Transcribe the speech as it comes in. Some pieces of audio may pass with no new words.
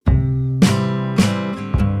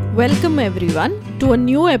Welcome everyone to a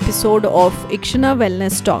new episode of Ikshana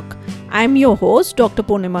Wellness Talk. I am your host Dr.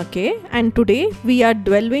 Purnima.K, and today we are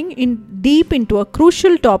delving deep into a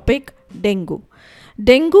crucial topic, dengue.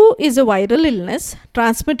 Dengue is a viral illness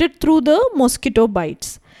transmitted through the mosquito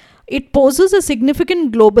bites. It poses a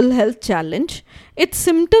significant global health challenge. Its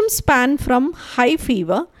symptoms span from high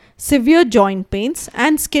fever, severe joint pains,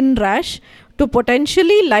 and skin rash to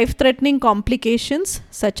potentially life-threatening complications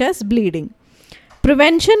such as bleeding.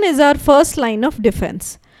 Prevention is our first line of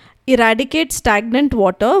defense. Eradicate stagnant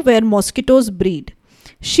water where mosquitoes breed.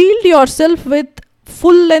 Shield yourself with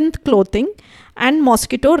full-length clothing and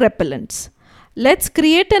mosquito repellents. Let's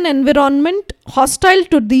create an environment hostile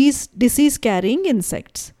to these disease-carrying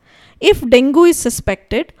insects. If dengue is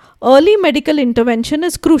suspected, early medical intervention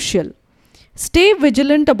is crucial. Stay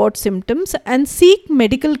vigilant about symptoms and seek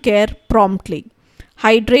medical care promptly.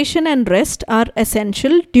 Hydration and rest are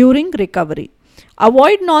essential during recovery.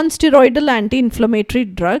 Avoid non-steroidal anti-inflammatory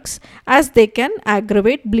drugs as they can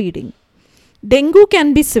aggravate bleeding. Dengue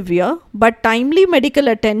can be severe, but timely medical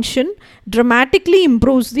attention dramatically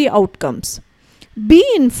improves the outcomes. Be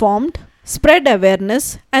informed, spread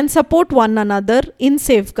awareness, and support one another in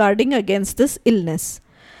safeguarding against this illness.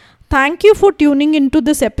 Thank you for tuning into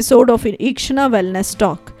this episode of Ikshana Wellness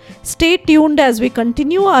Talk. Stay tuned as we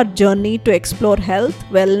continue our journey to explore health,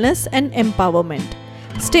 wellness, and empowerment.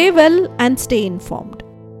 Stay well and stay informed.